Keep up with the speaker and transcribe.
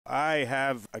I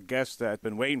have a guest that I've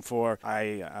been waiting for.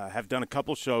 I have done a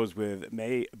couple shows with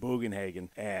May Bugenhagen,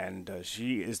 and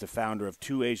she is the founder of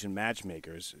Two Asian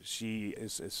Matchmakers. She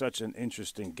is such an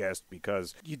interesting guest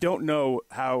because you don't know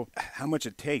how much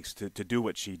it takes to do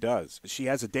what she does. She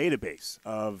has a database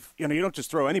of, you don't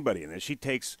just throw anybody in there. She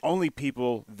takes only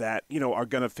people that, are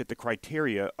going to fit the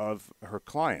criteria of her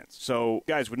clients. So,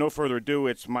 guys, with no further ado,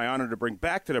 it's my honor to bring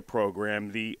back to the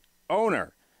program the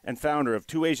owner and founder of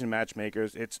Two Asian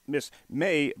Matchmakers. It's Miss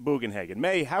May Bugenhagen.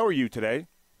 May, how are you today?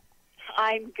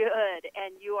 I'm good,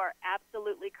 and you are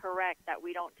absolutely correct that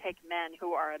we don't take men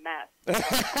who are a mess.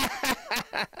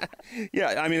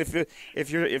 Yeah, I mean,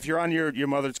 if you're on your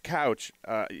mother's couch,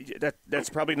 that's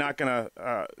probably not gonna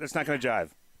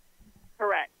jive.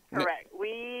 Correct.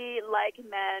 We like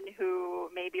men who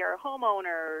maybe are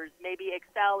homeowners, maybe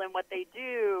excel in what they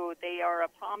do. They are a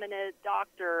prominent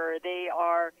doctor. They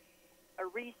are a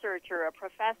researcher, a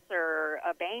professor,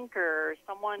 a banker,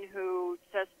 someone who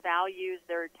just values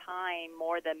their time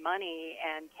more than money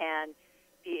and can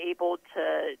be able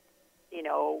to,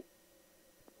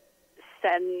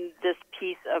 send this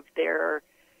piece of their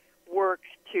work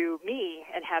to me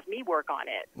and have me work on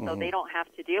it so they don't have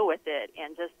to deal with it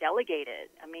and just delegate it.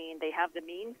 I mean, they have the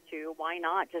means to. Why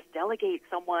not just delegate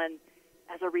someone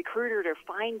as a recruiter to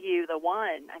find you the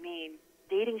one? I mean,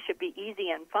 dating should be easy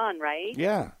and fun, right?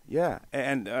 Yeah.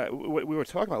 And what we were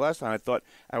talking about last time,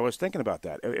 I was thinking about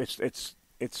that.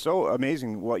 It's so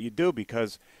amazing what you do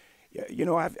because,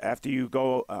 after you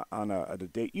go on a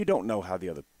date, you don't know how the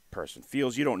other person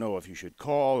feels. You don't know if you should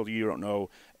call. You don't know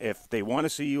if they want to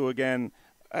see you again.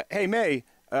 Hey, May,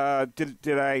 did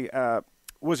I...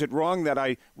 was it wrong that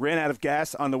I ran out of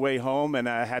gas on the way home and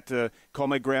I had to call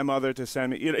my grandmother to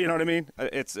send me? You know what I mean?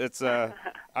 It's.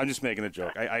 I'm just making a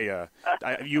joke.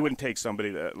 You wouldn't take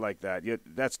somebody like that.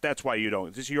 That's why you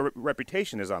don't. Your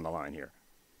reputation is on the line here.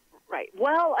 Right.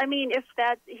 Well, I mean, if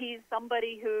he's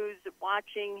somebody who's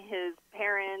watching his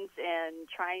parents and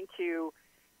trying to,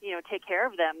 take care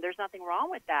of them, there's nothing wrong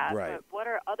with that. Right. But what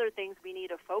are other things we need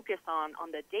to focus on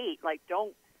the date? Like,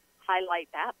 don't highlight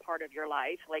that part of your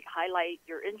life. Like, highlight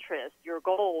your interests, your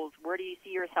goals. Where do you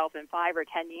see yourself in 5 or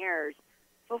 10 years?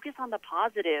 Focus on the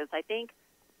positives. I think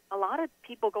a lot of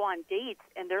people go on dates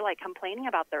and they're like complaining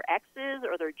about their exes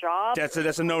or their jobs.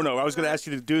 That's a no-no. I was going to ask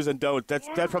you the do's and don'ts. That's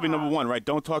probably number one, right?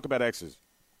 Don't talk about exes.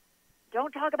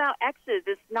 Don't talk about exes.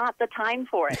 It's not the time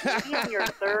for it. Maybe on your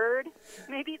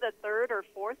maybe the third or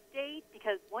fourth date,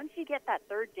 because once you get that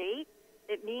third date,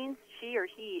 it means she or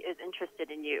he is interested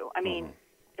in you. I mean,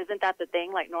 isn't that the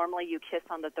thing? Like, normally you kiss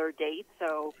on the third date,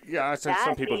 so... Yeah,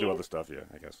 some people do other stuff, yeah,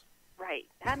 I guess. Right.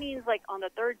 That means, like, on the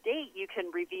third date, you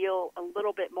can reveal a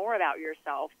little bit more about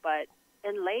yourself, but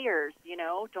in layers,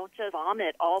 don't just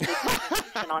vomit all the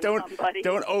information on somebody.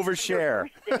 Don't overshare.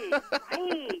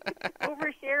 Right.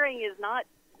 Oversharing is not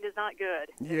good. It's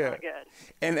not good.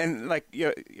 And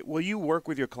will you work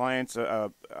with your clients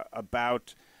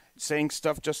about saying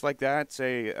stuff just like that?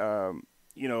 Say,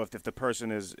 if the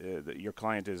person is, your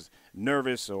client is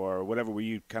nervous or whatever, will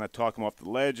you kind of talk them off the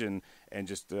ledge and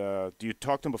just, do you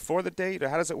talk to them before the date, or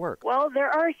how does it work? Well, there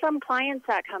are some clients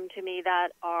that come to me that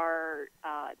are,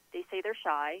 they say they're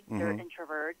shy, they're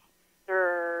introverts,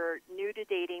 they're new to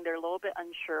dating, they're a little bit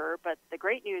unsure, but the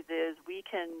great news is we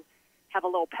can have a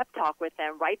little pep talk with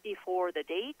them right before the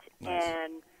date. Nice.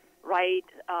 And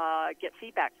get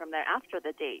feedback from them after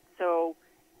the date. So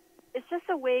it's just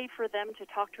a way for them to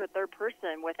talk to a third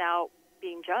person without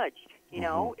being judged.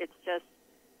 It's just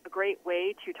a great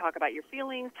way to talk about your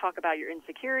feelings, talk about your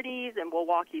insecurities, and we'll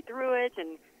walk you through it.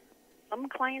 And some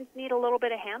clients need a little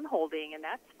bit of hand-holding, and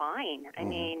that's fine. I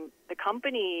mean, the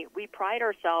company, we pride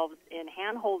ourselves in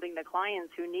hand-holding the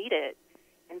clients who need it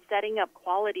and setting up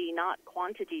quality, not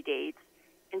quantity dates,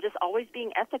 and just always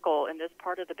being ethical in this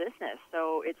part of the business.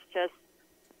 So it's just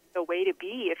the way to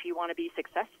be if you want to be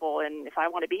successful. And if I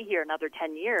want to be here another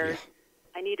 10 years,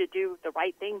 I need to do the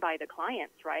right thing by the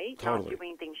clients, right? Totally. Not do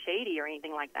anything shady or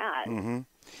anything like that.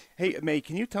 Hey, May,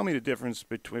 can you tell me the difference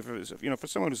between, for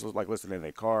someone who's like listening in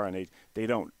their car and they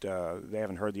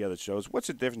haven't heard the other shows, what's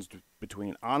the difference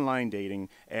between online dating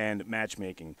and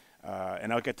matchmaking?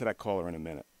 And I'll get to that caller in a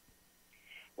minute.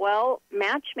 Well,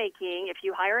 matchmaking, if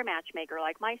you hire a matchmaker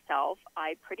like myself,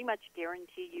 I pretty much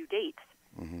guarantee you dates.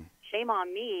 Shame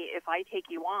on me if I take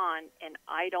you on and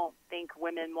I don't think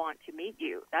women want to meet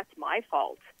you. That's my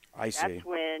fault. I see. That's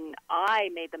when I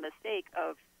made the mistake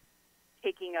of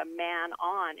taking a man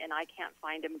on and I can't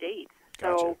find him dates.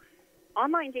 Gotcha. So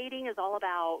online dating is all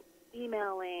about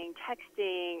emailing,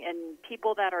 texting, and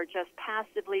people that are just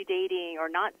passively dating or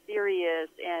not serious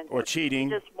and or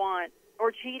cheating.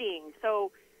 or cheating.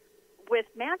 So with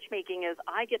matchmaking is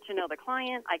I get to know the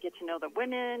client, I get to know the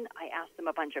women, I ask them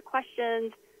a bunch of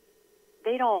questions.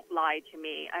 They don't lie to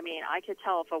me. I mean, I could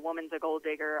tell if a woman's a gold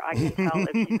digger. I can tell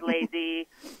if she's lazy.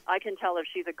 I can tell if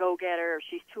she's a go-getter, if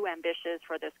she's too ambitious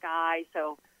for this guy.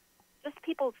 So just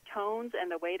people's tones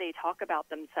and the way they talk about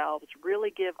themselves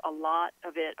really give a lot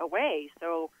of it away.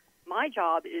 So my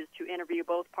job is to interview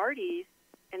both parties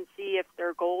and see if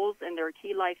their goals and their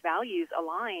key life values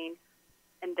align,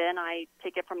 and then I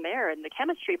take it from there. And the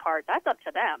chemistry part, that's up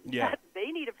to them. Yeah.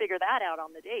 They need to figure that out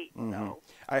on the date. So.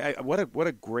 What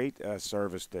a great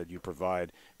service that you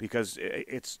provide, because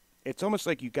it's almost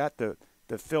like you got the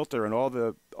filter and all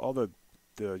the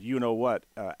you know what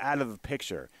out of the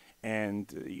picture,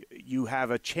 and you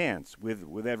have a chance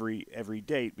with every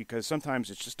date, because sometimes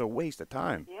it's just a waste of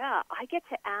time. Yeah, I get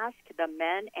to ask the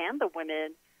men and the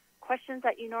women questions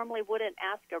that you normally wouldn't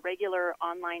ask a regular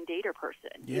online dater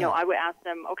person. Yeah. You know, I would ask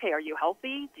them, okay, are you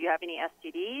healthy? Do you have any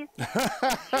STDs?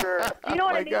 Sure. You know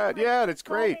what I mean? Oh, my God. Yeah, that's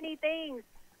great. So many things.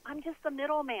 I'm just the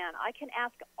middleman. I can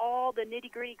ask all the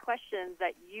nitty-gritty questions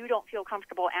that you don't feel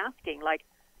comfortable asking, like,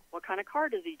 what kind of car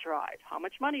does he drive? How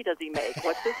much money does he make?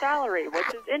 What's his salary?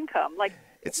 What's his income? Like,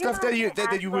 it's stuff that you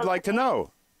would like to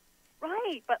know.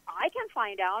 Right, but I can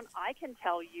find out. I can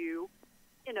tell you,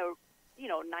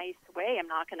 nice way. I'm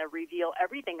not going to reveal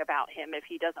everything about him if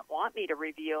he doesn't want me to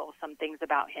reveal some things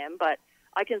about him, but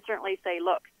I can certainly say,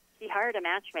 look, he hired a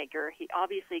matchmaker. He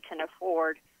obviously can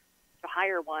afford to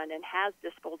hire one and has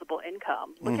disposable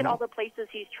income. Look at all the places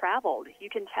he's traveled. You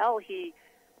can tell he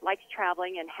likes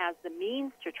traveling and has the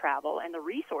means to travel and the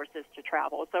resources to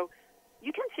travel. So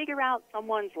you can figure out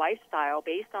someone's lifestyle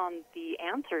based on the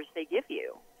answers they give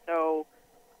you. So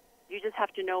you just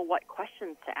have to know what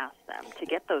questions to ask them to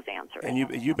get those answers. And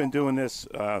you've been doing this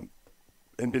and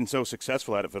been so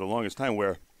successful at it for the longest time,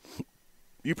 where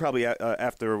you probably,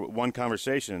 after one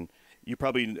conversation, you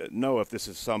probably know if this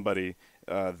is somebody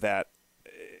that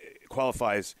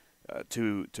qualifies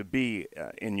to be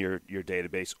in your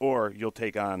database, or you'll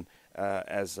take on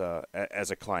as a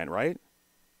client, right?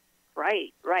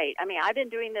 Right. I mean, I've been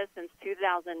doing this since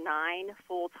 2009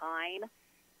 full time,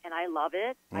 and I love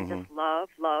it. I just love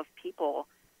people.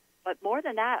 But more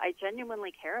than that, I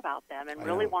genuinely care about them and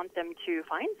really want them to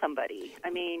find somebody. I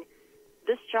mean,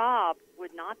 this job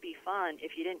would not be fun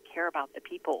if you didn't care about the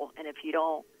people and if you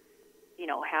don't,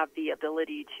 have the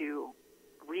ability to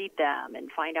read them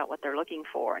and find out what they're looking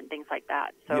for and things like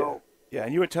that. So yeah.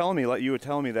 And you were telling me that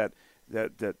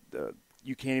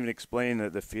you can't even explain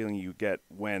the feeling you get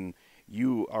when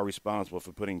you are responsible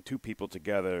for putting two people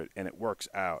together and it works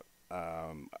out.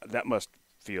 That must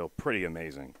feel pretty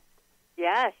amazing.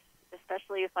 Yes,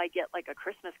 especially if I get like a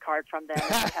Christmas card from them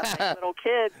and I have like little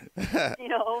kids,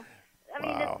 I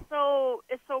mean, wow.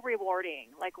 it's so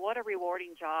rewarding. Like, what a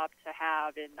rewarding job to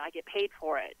have, and I get paid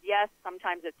for it. Yes,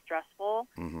 sometimes it's stressful,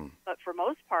 but for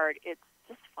most part, it's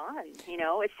just fun.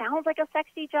 It sounds like a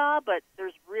sexy job, but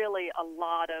there's really a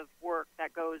lot of work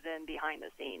that goes in behind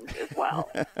the scenes as well.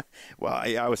 Well,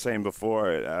 I was saying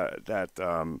before that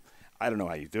I don't know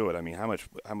how you do it. I mean, how much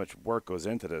work goes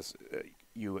into this?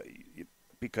 You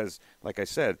because, like I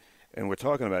said, and we're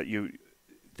talking about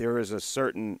there is a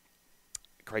certain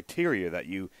criteria that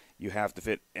you have to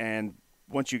fit, and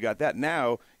once you got that,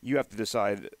 now you have to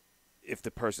decide if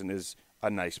the person is a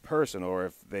nice person or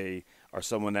if they are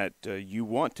someone that you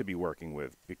want to be working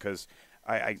with, because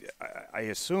I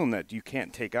assume that you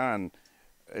can't take on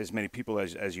as many people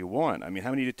as you want. I mean,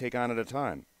 how many do you take on at a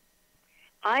time?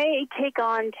 I take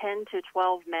on 10 to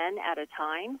 12 men at a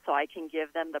time, so I can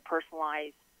give them the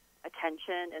personalized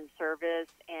attention and service,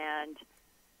 and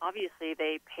obviously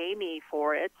they pay me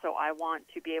for it, so I want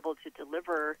to be able to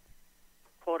deliver,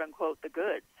 quote-unquote, the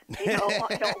goods. I don't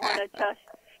want to just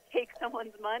take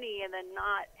someone's money and then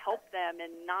not help them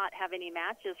and not have any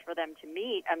matches for them to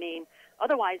meet. I mean,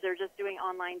 otherwise they're just doing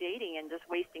online dating and just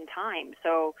wasting time.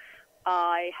 So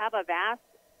I have a vast,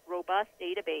 robust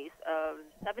database of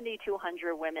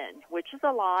 7,200 women, which is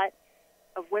a lot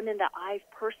of women that I've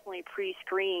personally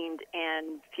pre-screened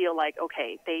and feel like,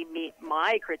 okay, they meet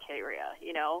my criteria,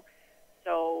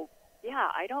 So, yeah,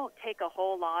 I don't take a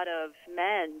whole lot of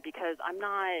men because I'm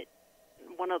not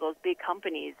one of those big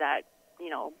companies that,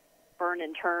 burn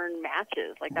and turn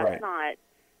matches. Like, that's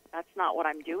not what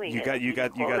I'm doing. You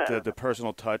got the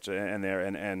personal touch and there,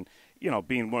 and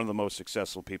being one of the most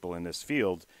successful people in this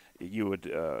field, you would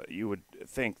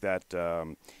think that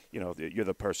you're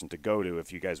the person to go to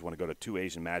if you guys want to go to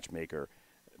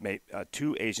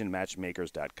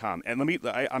twoasianmatchmakers.com. And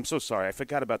I'm so sorry, I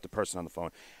forgot about the person on the phone.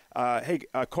 Hey,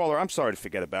 caller, I'm sorry to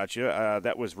forget about you.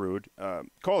 That was rude.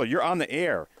 Caller, you're on the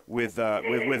air with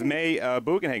May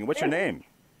Bugenhagen. What's your name?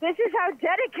 This is how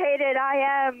dedicated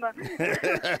I am.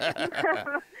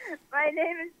 My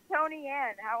name is Tony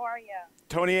Ann. How are you?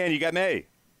 Tony Ann, you got May.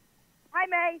 Hi,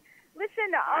 May.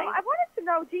 Listen, I wanted to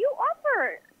know, do you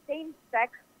offer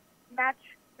same-sex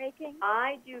matchmaking?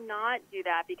 I do not do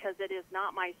that because it is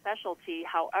not my specialty.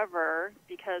 However,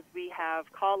 because we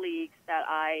have colleagues that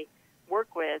I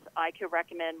work with, I could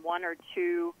recommend one or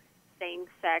two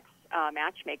same-sex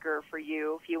matchmaker for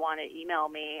you if you want to email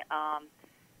me.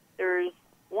 There's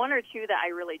one or two that I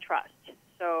really trust.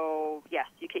 So, yes,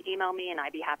 you could email me, and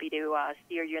I'd be happy to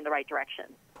steer you in the right direction.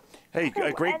 Hey,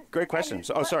 great question.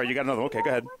 Oh, sorry, you got another one. Okay, go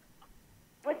ahead.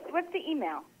 What's the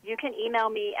email? You can email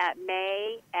me at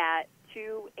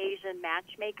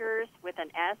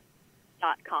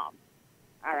may@twoasianmatchmakers.com.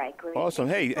 All right, great. Awesome.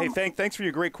 Hey, thanks for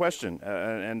your great question,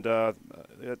 and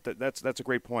that's a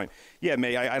great point. Yeah,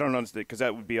 May, I don't understand because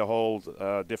that would be a whole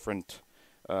different,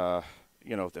 I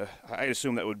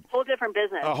assume that would whole different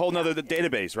business, a whole nother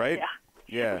database, right? Yeah.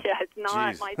 Yeah. It's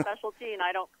not Jeez. my specialty, and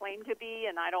I don't claim to be,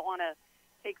 and I don't want to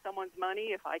take someone's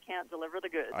money if I can't deliver the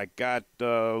goods. I got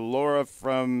Laura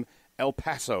from El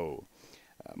Paso.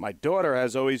 My daughter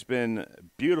has always been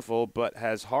beautiful, but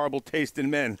has horrible taste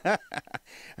in men.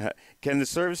 Can the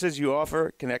services you offer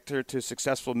connect her to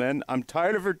successful men? I'm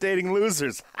tired of her dating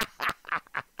losers.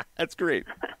 That's great.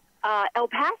 El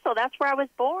Paso, that's where I was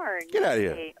born. Get out of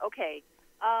here. Okay.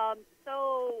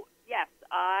 So, yes,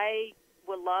 I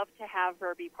would love to have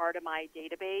her be part of my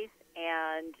database,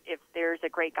 and if there's a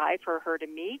great guy for her to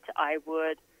meet, I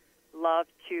would love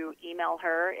to email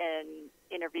her and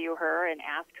interview her and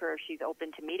ask her if she's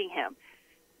open to meeting him.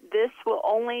 This will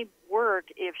only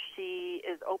work if she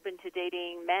is open to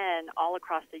dating men all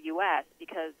across the U.S.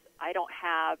 because I don't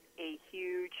have a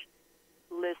huge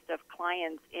list of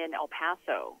clients in El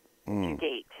Paso to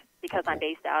date because I'm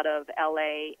based out of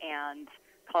L.A. and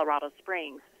Colorado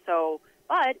Springs. So,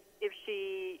 but if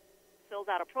she fills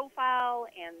out a profile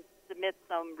and submits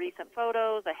some recent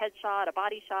photos, a headshot, a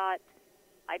body shot,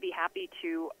 I'd be happy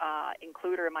to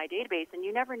include her in my database. And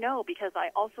you never know because I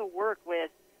also work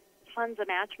with tons of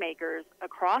matchmakers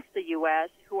across the U.S.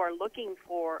 who are looking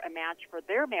for a match for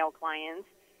their male clients.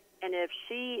 And if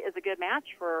she is a good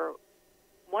match for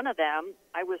one of them,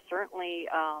 I would certainly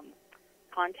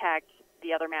contact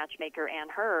the other matchmaker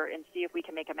and her and see if we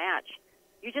can make a match.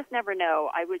 You just never know.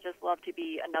 I would just love to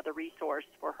be another resource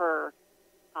for her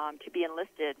to be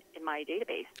enlisted in my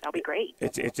database. That'll be great.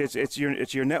 It's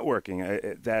your networking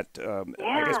that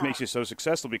I guess makes you so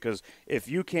successful because if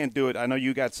you can't do it, I know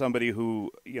you got somebody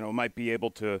who might be able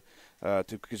to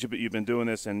because you've been doing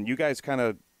this and you guys kind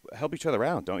of help each other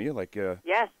out, don't you? Like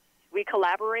yes, we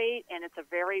collaborate and it's a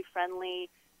very friendly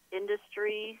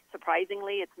industry.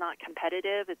 Surprisingly, it's not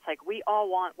competitive. It's like we all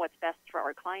want what's best for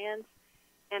our clients.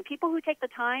 And people who take the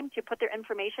time to put their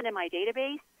information in my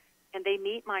database and they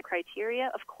meet my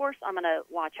criteria, of course I'm going to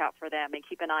watch out for them and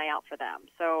keep an eye out for them.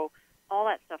 So all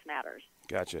that stuff matters.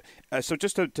 Gotcha. So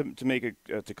just to make it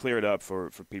to clear it up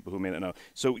for people who may not know,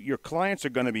 so your clients are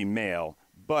going to be male,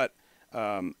 but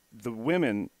the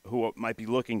women who might be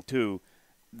looking too,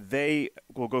 they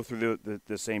will go through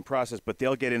the same process, but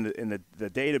they'll get in the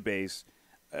database,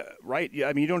 right?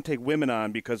 I mean, you don't take women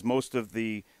on because most of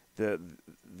the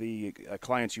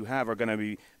clients you have are going to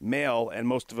be male, and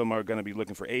most of them are going to be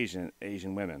looking for Asian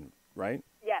women, right?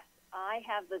 Yes. I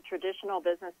have the traditional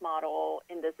business model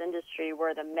in this industry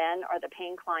where the men are the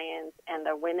paying clients and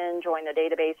the women join the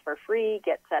database for free,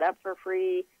 get set up for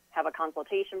free, have a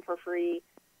consultation for free.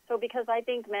 So because I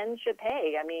think men should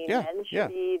pay. I mean, men should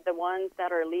be the ones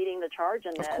that are leading the charge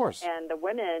in this. Of course. And the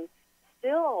women,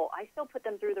 I still put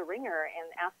them through the ringer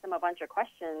and ask them a bunch of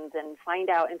questions and find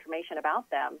out information about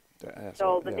them.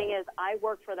 So the thing is, I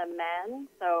work for the men,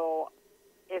 so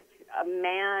if a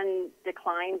man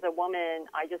declines a woman,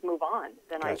 I just move on.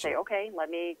 Then I say, okay, let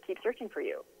me keep searching for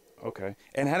you. Okay.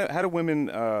 And how do women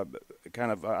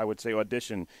kind of, I would say,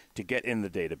 audition to get in the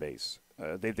database?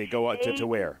 They go out to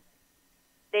where?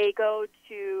 They go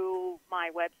to my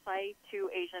website,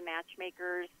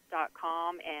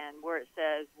 twoasianmatchmakers.com, and where it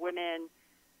says women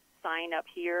sign up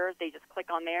here, they just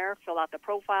click on there, fill out the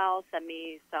profile, send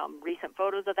me some recent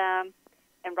photos of them,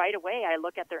 and right away I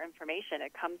look at their information.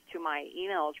 It comes to my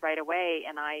emails right away,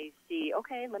 and I see,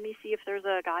 okay, let me see if there's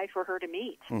a guy for her to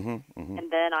meet. And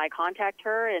then I contact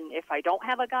her, and if I don't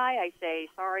have a guy, I say,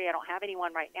 sorry, I don't have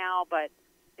anyone right now, but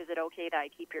is it okay that I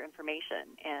keep your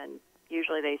information? And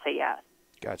usually they say yes.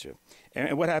 Gotcha.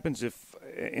 And what happens if,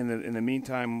 in the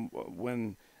meantime,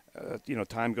 when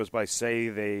time goes by, say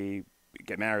they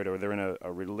get married or they're in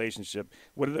a relationship?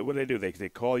 What do they do? They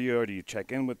call you, or do you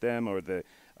check in with them, or the?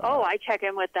 I check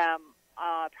in with them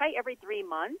probably every 3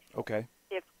 months. Okay.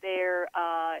 If they're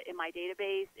in my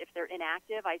database, if they're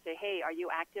inactive, I say, hey, are you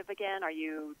active again? Are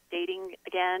you dating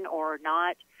again or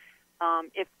not?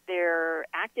 If they're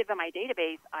active in my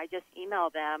database, I just email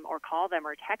them or call them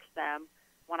or text them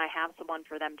when I have someone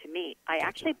for them to meet. I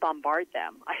actually bombard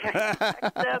them. I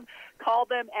text them, call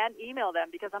them, and email them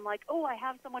because I'm like, oh, I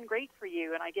have someone great for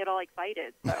you, and I get all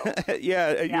excited. So I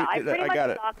pretty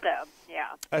much stalk them.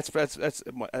 Yeah,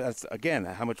 that's again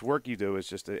how much work you do is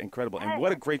just incredible, and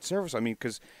what a great service. I mean,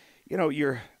 because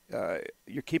you're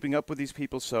keeping up with these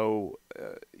people. So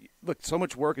look, so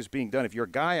much work is being done. If you're a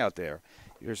guy out there,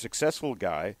 you're a successful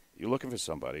guy, you're looking for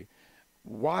somebody.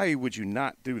 Why would you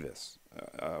not do this?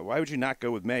 Why would you not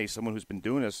go with May, someone who's been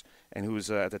doing this and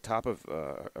who's at the top of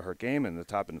her game and the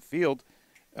top in the field?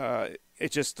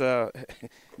 It just,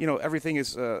 everything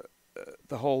is the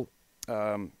whole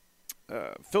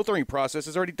filtering process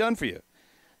is already done for you.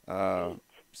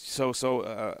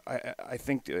 So I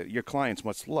think your clients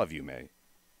must love you, May.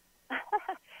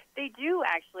 They do,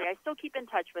 actually. I still keep in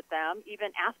touch with them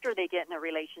even after they get in a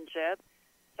relationship.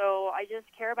 So I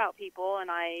just care about people, and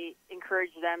I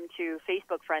encourage them to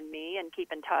Facebook friend me and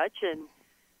keep in touch. And,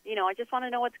 I just want to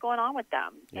know what's going on with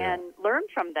them and learn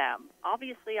from them.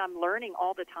 Obviously, I'm learning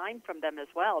all the time from them as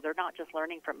well. They're not just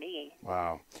learning from me.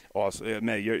 Wow. Awesome.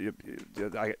 May,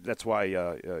 that's why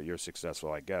you're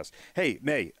successful, I guess. Hey,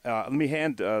 May, let me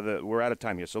hand we're out of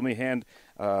time here, so let me hand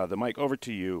the mic over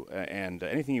to you, and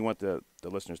anything you want the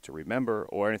listeners to remember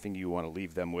or anything you want to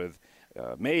leave them with.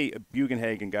 May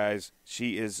Bugenhagen, guys,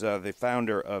 she is the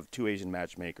founder of Two Asian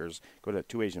Matchmakers. Go to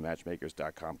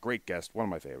twoasianmatchmakers.com. Great guest, one of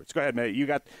my favorites. Go ahead, May. You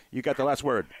got the last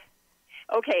word.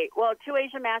 Okay. Well, Two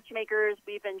Asian Matchmakers,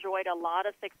 we've enjoyed a lot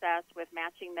of success with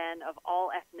matching men of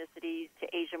all ethnicities to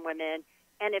Asian women.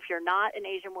 And if you're not an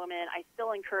Asian woman, I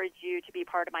still encourage you to be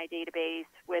part of my database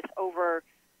with over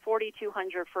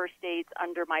 4,200 first dates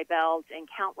under my belt and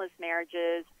countless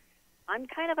marriages. I'm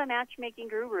kind of a matchmaking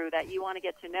guru that you want to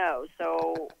get to know.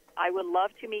 So I would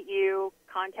love to meet you.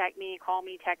 Contact me, call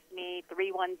me, text me,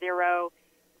 310-867-0851,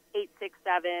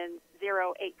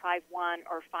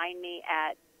 or find me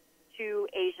at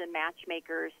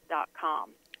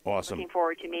twoasianmatchmakers.com. Awesome. Looking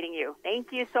forward to meeting you.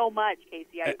 Thank you so much,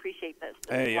 Casey. I appreciate this.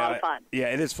 This is a lot of fun.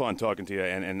 Yeah, it is fun talking to you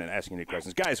and asking you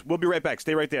questions. Guys, we'll be right back.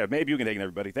 Stay right there. Maybe you can take it,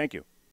 everybody. Thank you.